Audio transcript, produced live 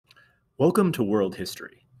Welcome to World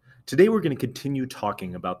History. Today we're going to continue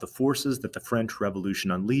talking about the forces that the French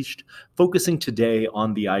Revolution unleashed, focusing today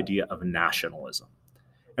on the idea of nationalism.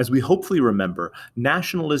 As we hopefully remember,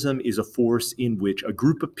 nationalism is a force in which a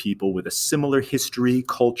group of people with a similar history,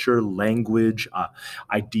 culture, language,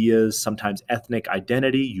 ideas, sometimes ethnic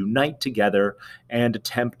identity unite together and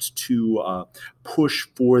attempt to push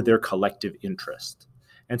for their collective interest.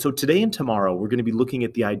 And so today and tomorrow, we're going to be looking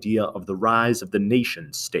at the idea of the rise of the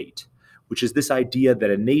nation state, which is this idea that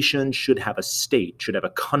a nation should have a state, should have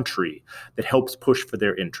a country that helps push for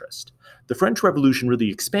their interest. The French Revolution really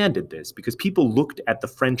expanded this because people looked at the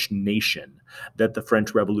French nation that the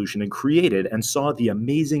French Revolution had created and saw the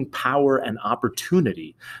amazing power and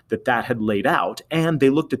opportunity that that had laid out. And they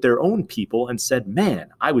looked at their own people and said,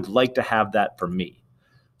 man, I would like to have that for me.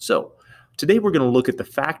 So today we're going to look at the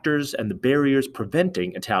factors and the barriers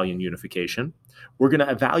preventing Italian unification. We're going to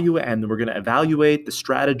evaluate the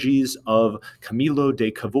strategies of Camillo de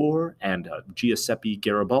Cavour and Giuseppe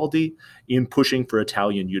Garibaldi in pushing for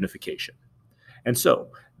Italian unification. And so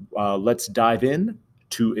let's dive in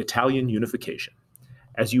to Italian unification.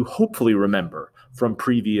 As you hopefully remember from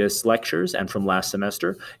previous lectures and from last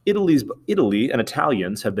semester, Italy and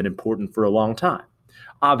Italians have been important for a long time.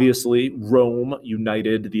 Obviously, Rome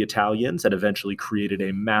united the Italians and eventually created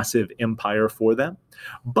a massive empire for them.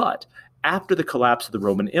 But after the collapse of the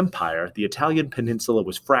Roman Empire, the Italian peninsula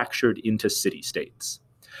was fractured into city-states.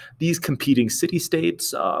 These competing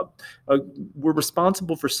city-states were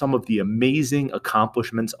responsible for some of the amazing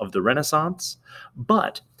accomplishments of the Renaissance,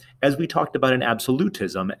 but as we talked about in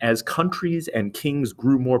absolutism, as countries and kings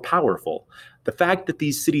grew more powerful, the fact that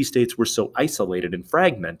these city-states were so isolated and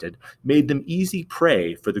fragmented made them easy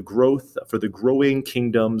prey for the growing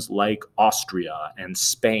kingdoms like Austria and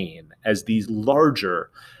Spain, as these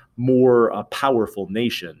larger, more powerful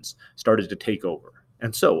nations started to take over.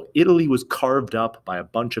 And so Italy was carved up by a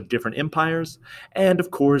bunch of different empires, and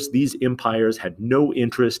of course these empires had no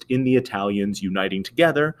interest in the Italians uniting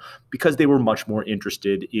together because they were much more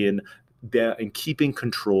interested in keeping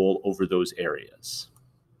control over those areas.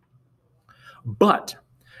 But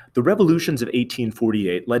the revolutions of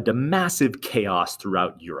 1848 led to massive chaos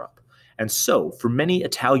throughout Europe, and so for many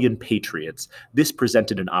Italian patriots, this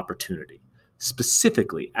presented an opportunity.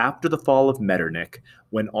 Specifically, after the fall of Metternich,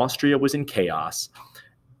 when Austria was in chaos,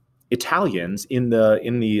 Italians in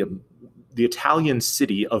the Italian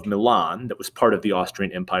city of Milan, that was part of the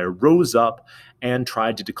Austrian Empire, rose up and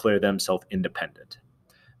tried to declare themselves independent.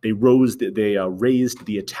 They raised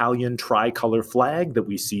the Italian tricolor flag that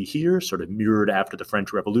we see here, sort of mirrored after the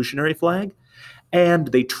French Revolutionary flag, and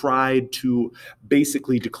they tried to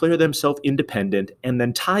basically declare themselves independent and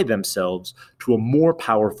then tie themselves to a more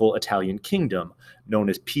powerful Italian kingdom known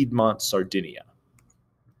as Piedmont Sardinia.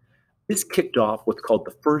 This kicked off what's called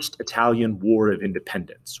the First Italian War of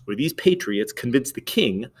Independence, where these patriots convinced the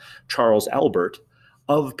king, Charles Albert,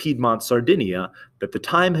 of Piedmont Sardinia that the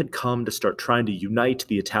time had come to start trying to unite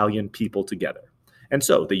the Italian people together. And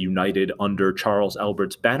so they united under Charles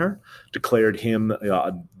Albert's banner, declared him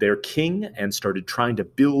their king, and started trying to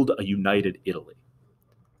build a united Italy.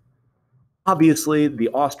 Obviously, the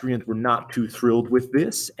Austrians were not too thrilled with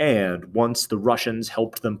this, and once the Russians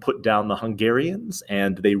helped them put down the Hungarians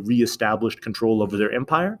and they reestablished control over their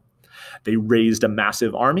empire, they raised a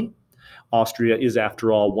massive army. Austria is,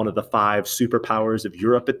 after all, one of the 5 superpowers of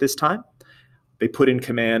Europe at this time. They put in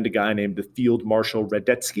command a guy named the Field Marshal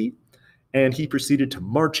Radetzky, and he proceeded to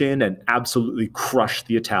march in and absolutely crush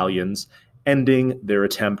the Italians, ending their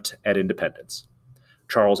attempt at independence.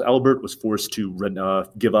 Charles Albert was forced to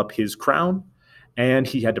give up his crown, and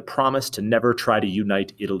he had to promise to never try to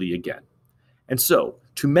unite Italy again. And so,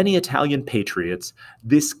 to many Italian patriots,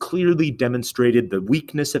 this clearly demonstrated the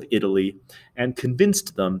weakness of Italy and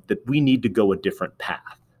convinced them that we need to go a different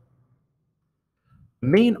path. The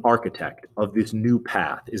main architect of this new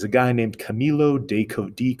path is a guy named Camillo di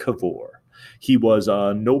Cavour. He was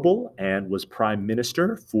a noble and was prime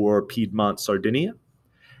minister for Piedmont Sardinia.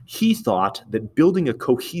 He thought that building a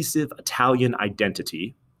cohesive Italian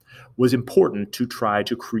identity was important to try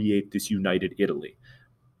to create this united Italy.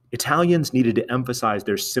 Italians needed to emphasize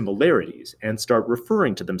their similarities and start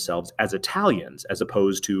referring to themselves as Italians as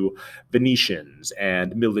opposed to Venetians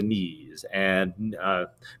and Milanese and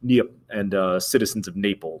citizens of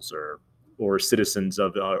Naples or citizens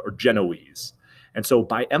of or Genoese. And so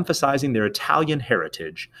by emphasizing their Italian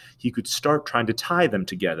heritage, he could start trying to tie them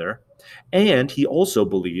together. And he also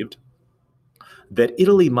believed that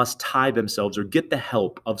Italy must tie themselves or get the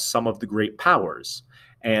help of some of the great powers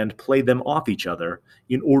and play them off each other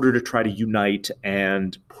in order to try to unite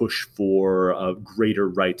and push for greater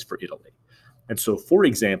rights for Italy. And so, for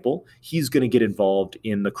example, he's going to get involved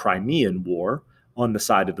in the Crimean War on the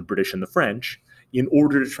side of the British and the French in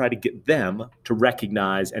order to try to get them to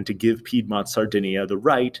recognize and to give Piedmont Sardinia the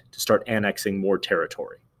right to start annexing more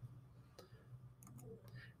territory.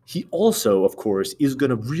 He also, of course, is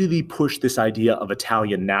going to really push this idea of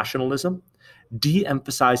Italian nationalism,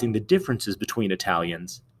 de-emphasizing the differences between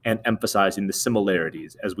Italians and emphasizing the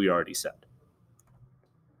similarities, as we already said.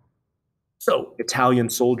 So Italian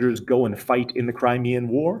soldiers go and fight in the Crimean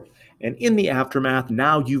War, and in the aftermath,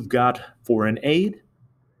 now you've got foreign aid,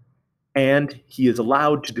 and he is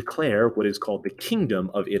allowed to declare what is called the Kingdom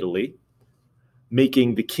of Italy,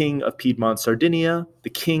 making the king of Piedmont Sardinia the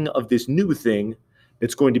king of this new thing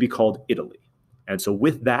that's going to be called Italy. And so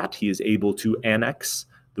with that, he is able to annex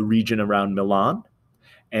the region around Milan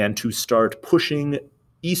and to start pushing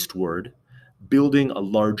eastward, building a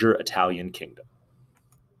larger Italian kingdom.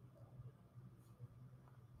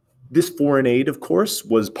 This foreign aid, of course,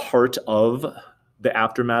 was part of the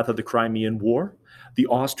aftermath of the Crimean War. The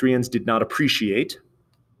Austrians did not appreciate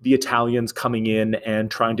the Italians coming in and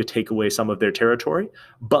trying to take away some of their territory,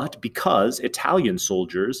 but because Italian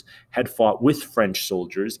soldiers had fought with French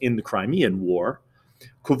soldiers in the Crimean War,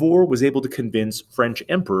 Cavour was able to convince French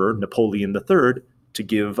Emperor Napoleon III to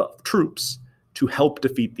give troops to help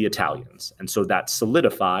defeat the Italians. And so that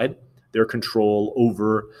solidified their control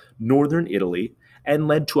over northern Italy and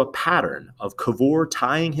led to a pattern of Cavour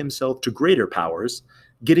tying himself to greater powers,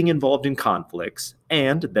 getting involved in conflicts,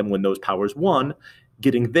 and then when those powers won,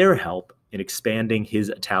 getting their help in expanding his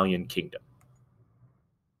Italian kingdom.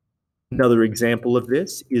 Another example of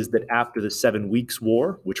this is that after the 7 Weeks'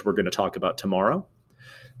 War, which we're going to talk about tomorrow,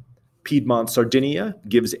 Piedmont Sardinia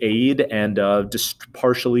gives aid and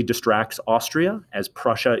partially distracts Austria as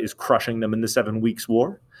Prussia is crushing them in the 7 Weeks'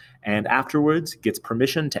 War, and afterwards gets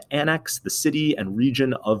permission to annex the city and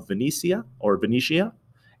region of Venetia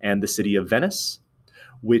and the city of Venice,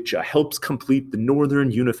 which helps complete the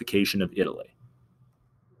northern unification of Italy.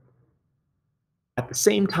 At the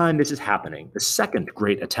same time this is happening, the second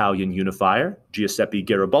great Italian unifier, Giuseppe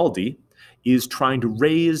Garibaldi, is trying to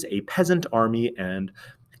raise a peasant army and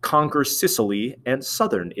conquer Sicily and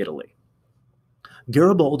southern Italy.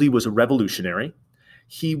 Garibaldi was a revolutionary.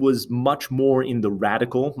 He was much more in the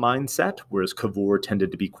radical mindset, whereas Cavour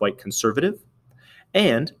tended to be quite conservative.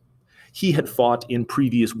 And he had fought in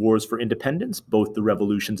previous wars for independence, both the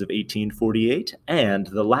revolutions of 1848 and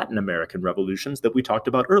the Latin American revolutions that we talked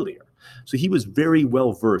about earlier. So he was very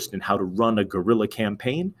well versed in how to run a guerrilla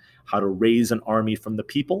campaign, how to raise an army from the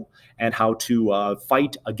people, and how to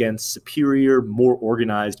fight against superior, more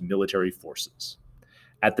organized military forces.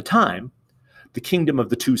 At the time, the Kingdom of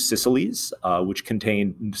the Two Sicilies, which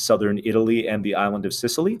contained southern Italy and the island of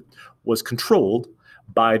Sicily, was controlled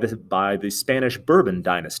by the Spanish Bourbon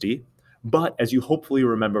dynasty. But as you hopefully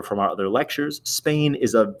remember from our other lectures, Spain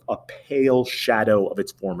is a pale shadow of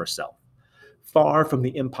its former self. Far from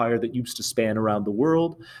the empire that used to span around the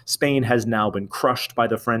world, Spain has now been crushed by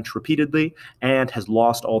the French repeatedly and has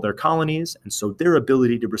lost all their colonies, and so their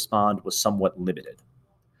ability to respond was somewhat limited.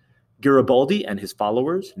 Garibaldi and his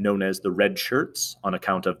followers, known as the Red Shirts on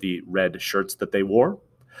account of the red shirts that they wore,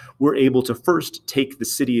 were able to first take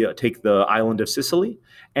the island of Sicily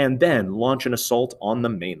and then launch an assault on the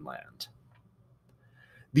mainland.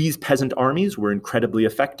 These peasant armies were incredibly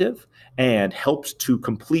effective and helped to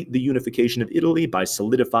complete the unification of Italy by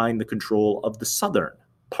solidifying the control of the southern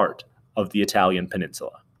part of the Italian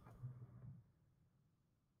peninsula.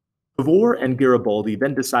 Cavour and Garibaldi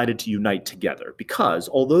then decided to unite together because,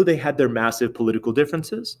 although they had their massive political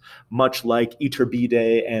differences, much like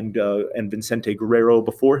Iturbide and Vicente Guerrero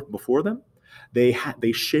before them, they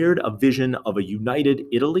shared a vision of a united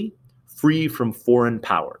Italy free from foreign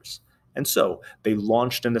powers. And so they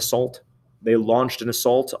launched an assault. They launched an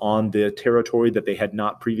assault on the territory that they had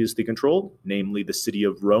not previously controlled, namely the city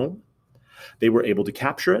of Rome. They were able to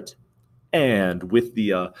capture it. And with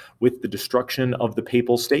the destruction of the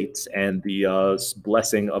Papal States and the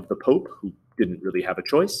blessing of the Pope, who didn't really have a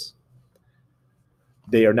choice,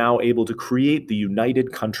 they are now able to create the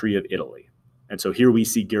united country of Italy. And so here we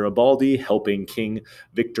see Garibaldi helping King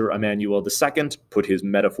Victor Emmanuel II put his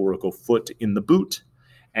metaphorical foot in the boot.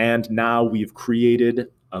 And now we've created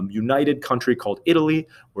a united country called Italy,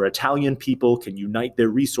 where Italian people can unite their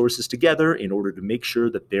resources together in order to make sure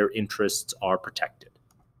that their interests are protected.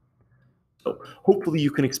 So hopefully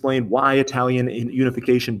you can explain why Italian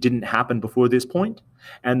unification didn't happen before this point.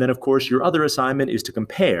 And then, of course, your other assignment is to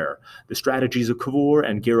compare the strategies of Cavour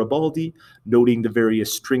and Garibaldi, noting the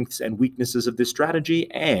various strengths and weaknesses of this strategy,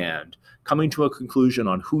 and coming to a conclusion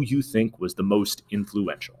on who you think was the most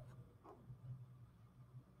influential.